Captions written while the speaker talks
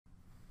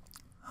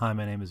Hi,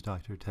 my name is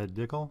Dr. Ted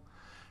Dickel,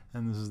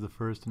 and this is the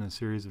first in a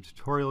series of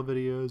tutorial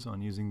videos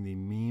on using the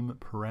MEAM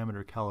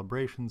parameter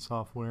calibration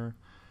software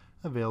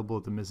available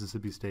at the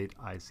Mississippi State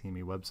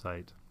ICME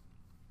website.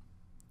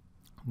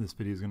 This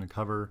video is going to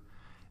cover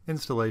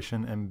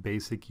installation and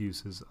basic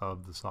uses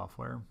of the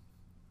software.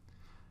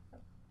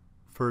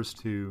 First,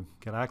 to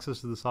get access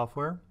to the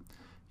software,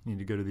 you need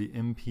to go to the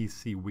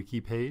MPC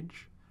wiki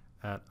page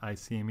at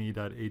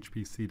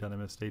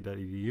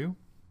icme.hpc.msstate.edu,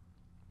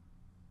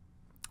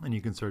 and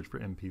you can search for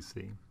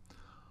MPC.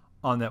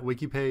 On that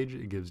wiki page,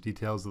 it gives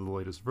details of the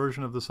latest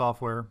version of the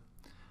software,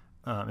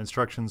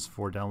 instructions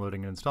for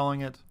downloading and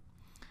installing it,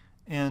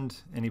 and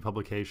any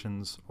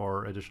publications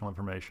or additional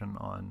information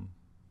on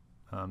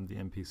the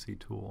MPC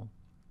tool.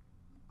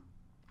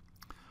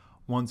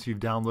 Once you've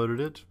downloaded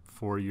it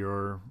for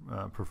your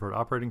preferred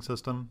operating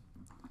system,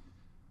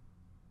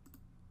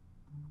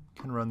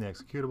 you can run the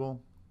executable,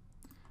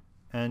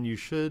 and you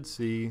should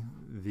see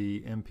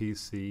the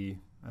MPC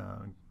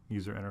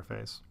user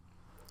interface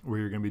where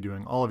you're going to be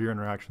doing all of your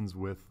interactions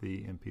with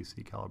the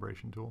MPC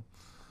calibration tool.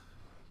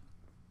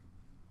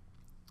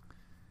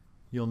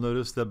 You'll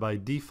notice that by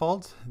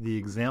default the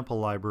example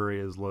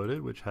library is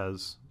loaded, which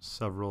has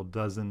several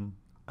dozen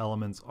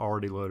elements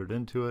already loaded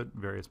into it,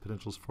 various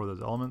potentials for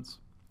those elements.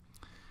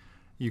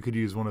 You could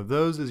use one of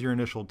those as your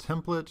initial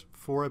template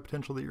for a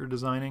potential that you're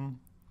designing,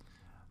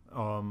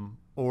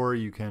 or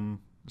you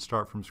can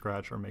start from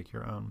scratch or make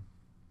your own.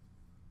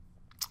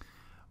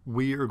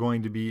 We are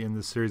going to be in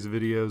this series of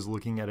videos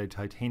looking at a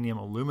titanium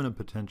aluminum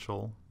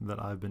potential that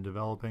I've been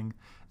developing,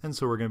 and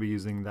so we're going to be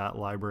using that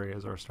library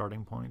as our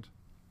starting point.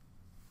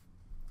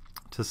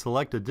 To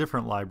select a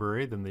different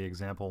library than the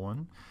example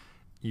one,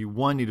 you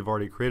need to have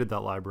already created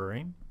that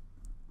library,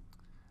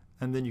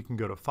 and then you can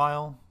go to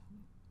File,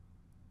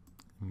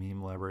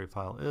 MEAM library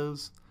file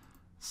is,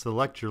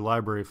 select your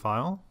library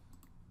file,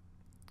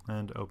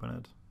 and open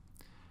it.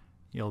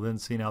 You'll then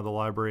see now the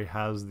library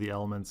has the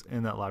elements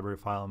in that library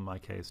file, in my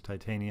case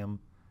titanium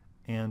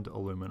and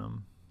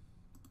aluminum.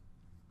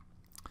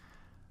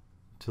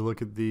 To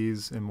look at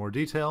these in more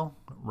detail,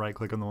 right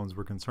click on the ones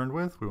we're concerned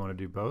with. We want to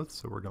do both,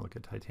 so we're going to look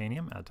at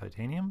titanium, add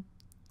titanium,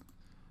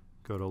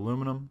 go to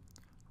aluminum,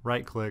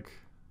 right click,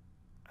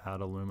 add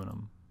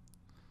aluminum.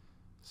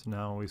 So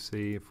now we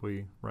see if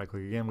we right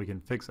click again, we can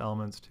fix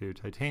elements to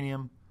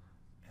titanium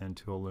and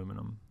to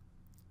aluminum.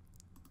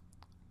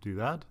 Do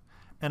that,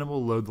 and it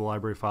will load the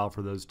library file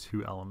for those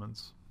two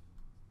elements.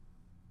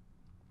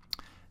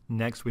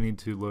 Next, we need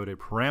to load a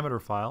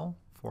parameter file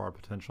for our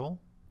potential.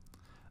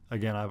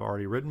 Again, I've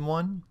already written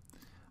one.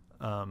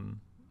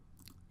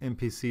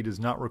 MPC does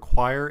not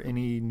require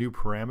any new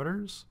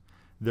parameters.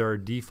 There are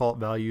default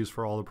values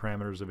for all the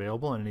parameters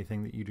available, and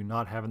anything that you do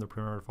not have in the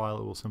parameter file,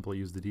 it will simply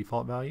use the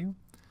default value.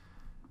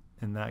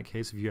 In that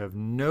case, if you have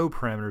no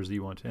parameters that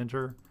you want to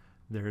enter,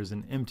 there is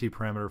an empty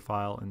parameter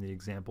file in the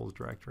examples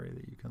directory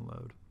that you can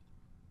load.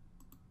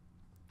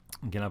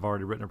 Again, I've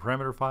already written a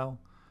parameter file,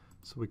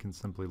 so we can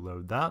simply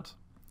load that,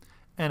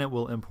 and it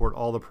will import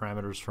all the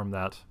parameters from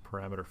that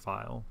parameter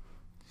file.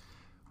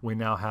 We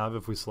now have,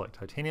 if we select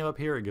titanium up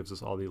here, it gives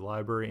us all the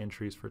library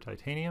entries for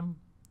titanium.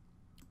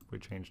 If we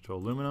change to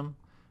aluminum,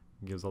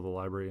 it gives all the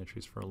library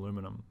entries for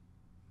aluminum.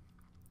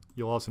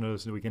 You'll also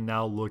notice that we can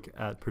now look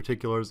at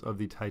particulars of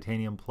the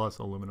titanium plus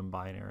aluminum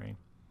binary.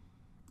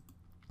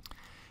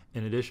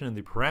 In addition, in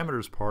the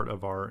parameters part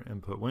of our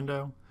input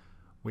window,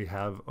 we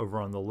have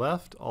over on the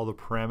left all the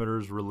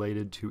parameters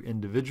related to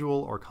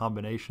individual or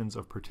combinations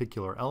of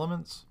particular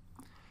elements,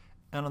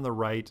 and on the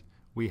right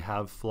we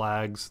have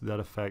flags that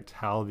affect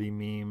how the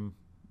MEAM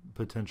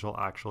potential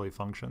actually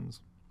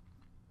functions.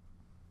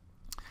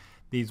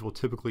 These will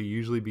typically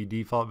usually be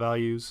default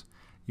values.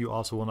 You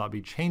also will not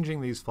be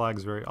changing these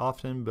flags very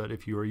often, but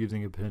if you are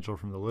using a potential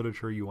from the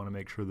literature, you want to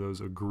make sure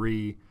those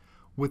agree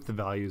with the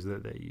values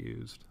that they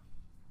used.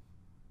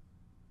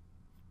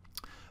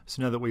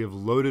 So now that we have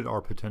loaded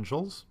our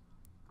potentials,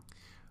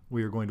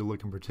 we are going to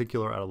look in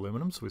particular at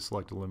aluminum, so we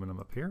select aluminum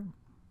up here.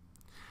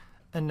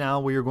 And now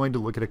we are going to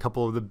look at a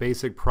couple of the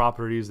basic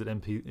properties that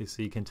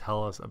MPC can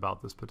tell us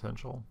about this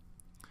potential.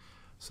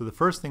 So the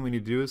first thing we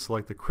need to do is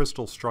select the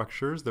crystal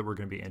structures that we're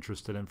going to be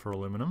interested in for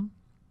aluminum.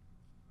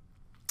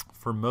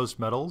 For most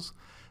metals,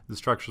 the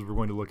structures we're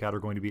going to look at are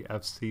going to be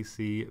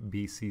FCC,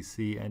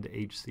 BCC, and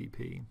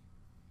HCP.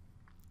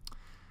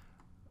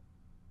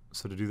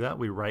 So to do that,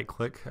 we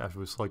right-click after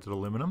we've selected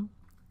aluminum.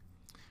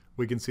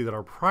 We can see that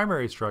our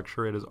primary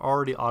structure, it has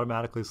already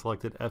automatically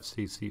selected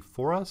FCC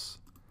for us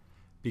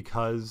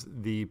because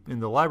in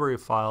the library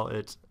file,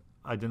 it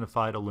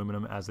identified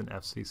aluminum as an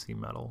FCC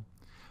metal.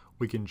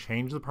 We can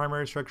change the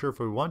primary structure if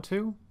we want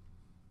to.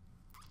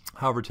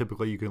 However,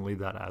 typically you can leave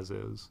that as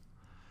is.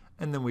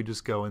 And then we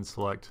just go and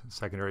select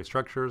secondary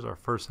structures. Our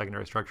first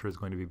secondary structure is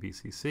going to be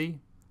BCC,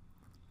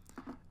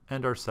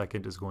 and our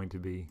second is going to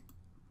be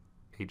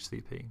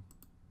HCP.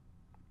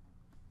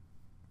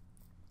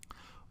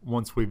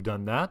 Once we've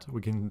done that,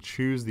 we can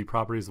choose the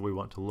properties that we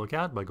want to look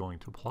at by going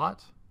to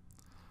Plot.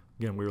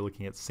 Again, we were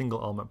looking at single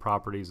element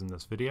properties in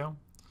this video.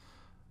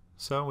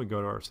 So we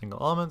go to our single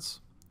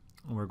elements,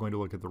 And we're going to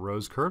look at the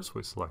Rose curve, so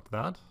we select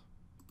that.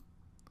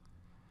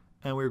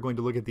 And we're going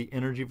to look at the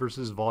energy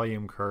versus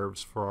volume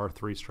curves for our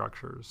three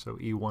structures. So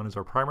E1 is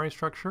our primary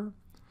structure.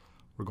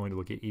 We're going to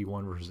look at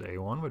E1 versus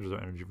A1, which is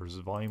our energy versus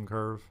volume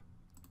curve.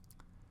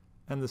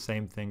 And the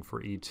same thing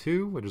for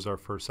E2, which is our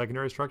first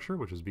secondary structure,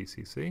 which is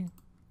BCC.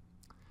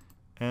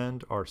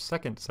 And our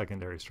second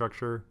secondary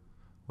structure,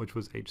 which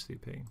was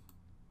HCP.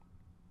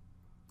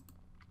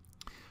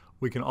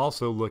 We can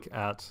also look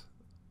at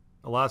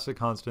elastic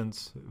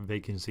constants,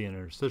 vacancy and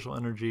interstitial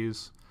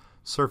energies,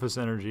 surface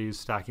energies,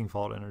 stacking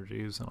fault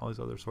energies, and all these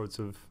other sorts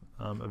of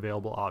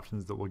available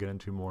options that we'll get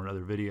into more in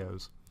other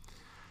videos.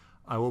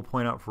 I will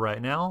point out for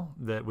right now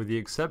that with the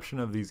exception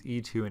of these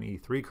E2 and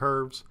E3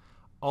 curves,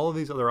 all of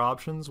these other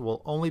options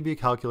will only be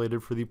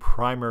calculated for the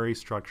primary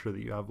structure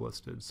that you have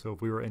listed. So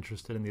if we were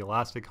interested in the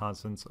elastic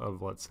constants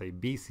of, let's say,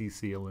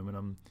 BCC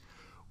aluminum,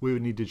 we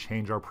would need to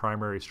change our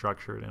primary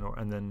structure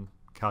and then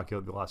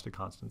calculate the elastic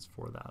constants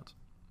for that.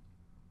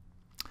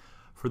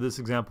 For this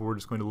example, we're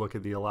just going to look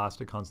at the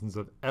elastic constants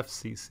of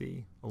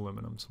FCC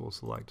aluminum. So we'll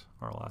select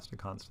our elastic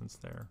constants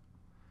there.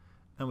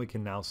 And we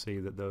can now see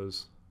that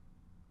those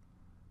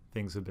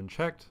things have been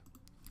checked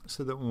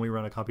so that when we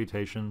run a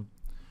computation,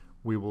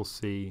 we will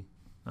see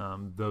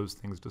those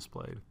things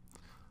displayed.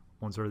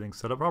 Once everything's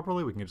set up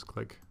properly, we can just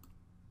click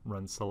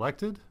Run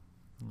Selected.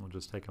 And we'll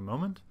just take a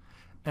moment.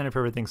 And if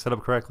everything's set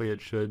up correctly, it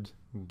should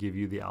give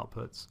you the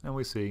outputs. And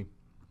we see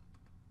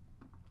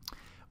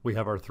we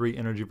have our three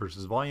energy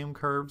versus volume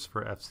curves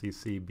for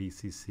FCC,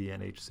 BCC,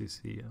 and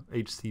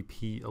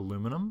HCP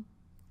aluminum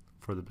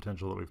for the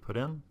potential that we've put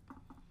in.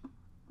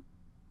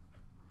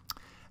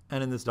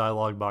 And in this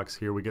dialog box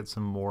here, we get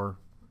some more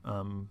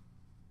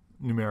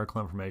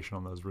numerical information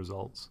on those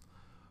results.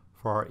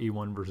 For our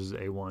E1 versus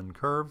A1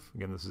 curve,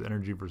 again, this is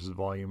energy versus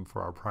volume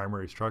for our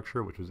primary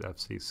structure, which was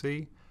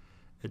FCC.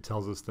 It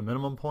tells us the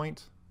minimum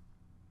point,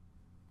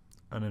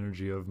 an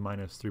energy of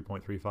minus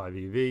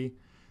 3.35 eV,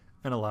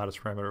 and a lattice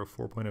parameter of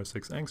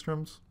 4.06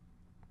 angstroms.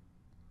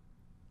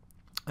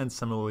 And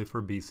similarly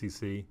for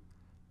BCC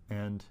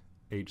and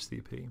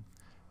HCP.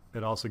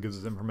 It also gives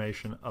us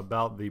information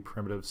about the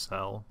primitive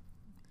cell.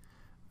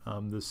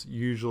 This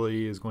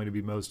usually is going to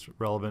be most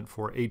relevant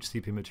for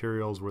HCP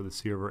materials where the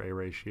C over A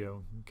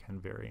ratio can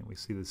vary. And we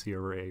see the C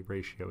over A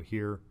ratio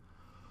here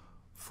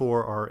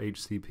for our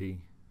HCP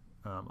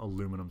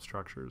aluminum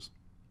structures.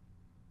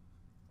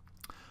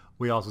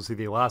 We also see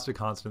the elastic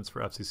constants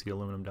for FCC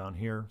aluminum down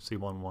here,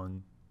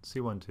 C11,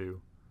 C12,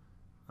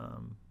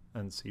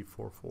 and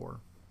C44.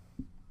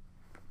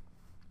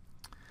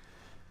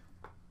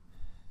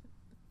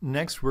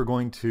 Next, we're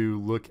going to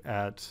look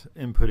at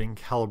inputting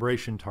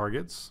calibration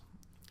targets.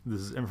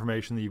 This is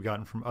information that you've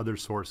gotten from other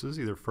sources,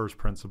 either first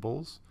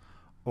principles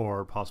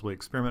or possibly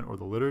experiment or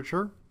the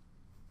literature,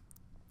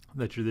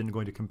 that you're then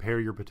going to compare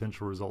your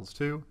potential results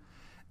to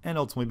and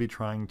ultimately be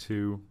trying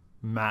to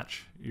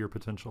match your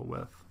potential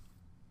with.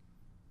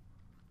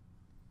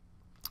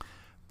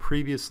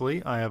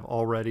 Previously, I have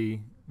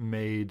already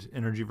made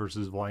energy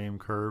versus volume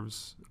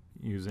curves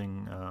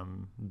using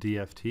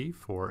DFT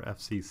for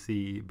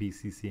FCC,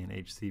 BCC, and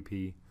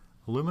HCP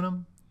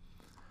aluminum.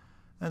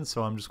 And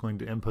so I'm just going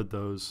to input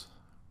those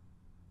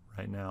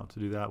right now. To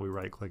do that, we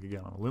right-click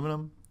again on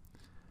aluminum,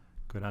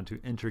 go down to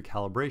Enter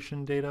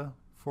Calibration Data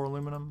for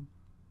aluminum,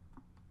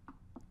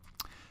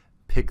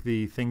 pick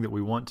the thing that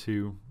we want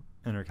to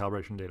enter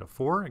calibration data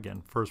for.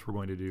 Again, first we're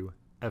going to do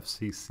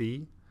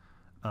FCC,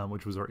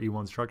 which was our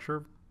E1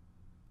 structure,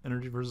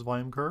 energy versus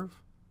volume curve.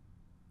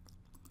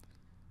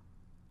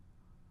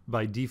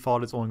 By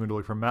default, it's only going to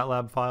look for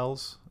MATLAB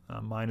files.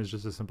 Mine is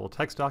just a simple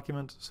text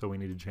document, so we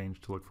need to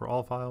change to look for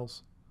all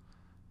files.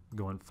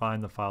 Go and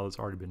find the file that's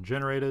already been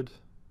generated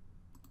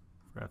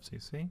for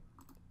FCC,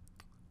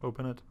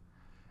 open it,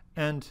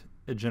 and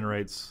it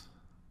generates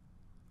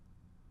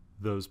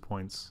those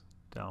points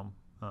down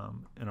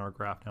in our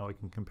graph. Now we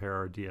can compare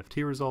our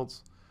DFT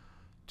results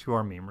to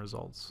our MEAM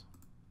results.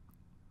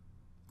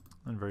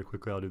 And very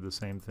quickly, I'll do the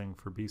same thing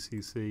for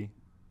BCC.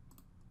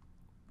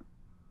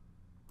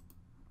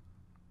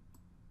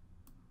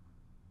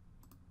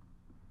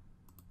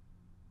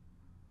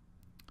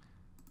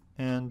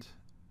 And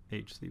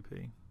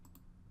HCP.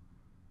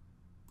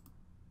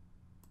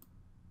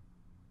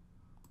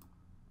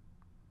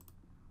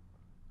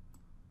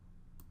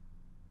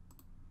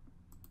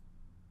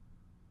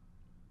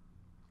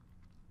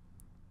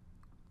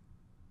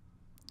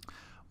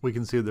 We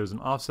can see that there's an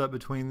offset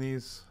between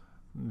these,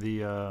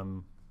 the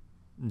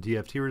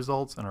DFT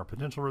results and our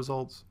potential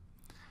results.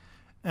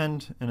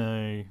 And in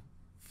a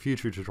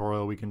future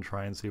tutorial, we can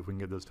try and see if we can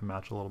get those to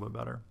match a little bit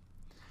better.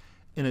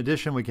 In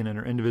addition, we can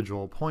enter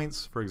individual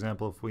points. For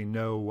example, if we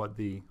know what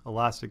the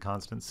elastic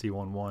constant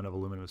C11 of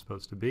aluminum is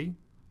supposed to be.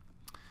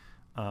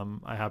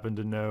 I happen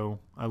to know,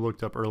 I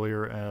looked up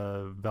earlier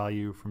a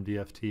value from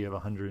DFT of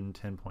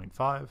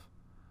 110.5,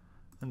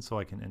 and so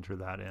I can enter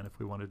that in if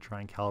we want to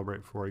try and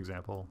calibrate, for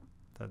example,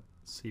 that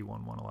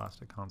C11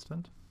 elastic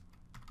constant,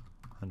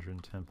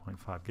 110.5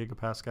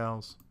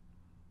 gigapascals.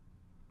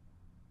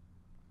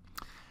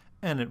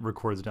 And it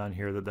records down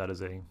here that that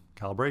is a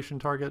calibration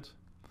target.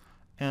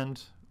 And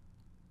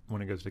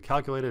when it goes to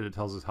calculate it, it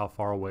tells us how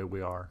far away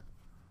we are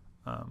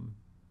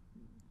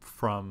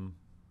from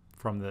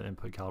the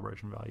input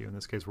calibration value. In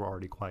this case, we're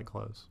already quite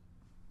close.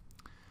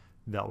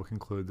 That will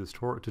conclude this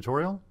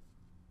tutorial.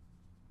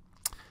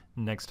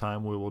 Next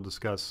time, we will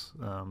discuss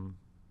some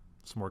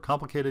more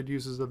complicated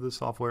uses of this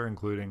software,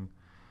 including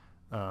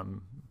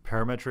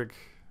parametric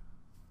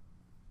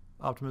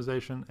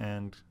optimization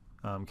and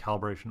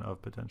calibration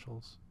of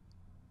potentials.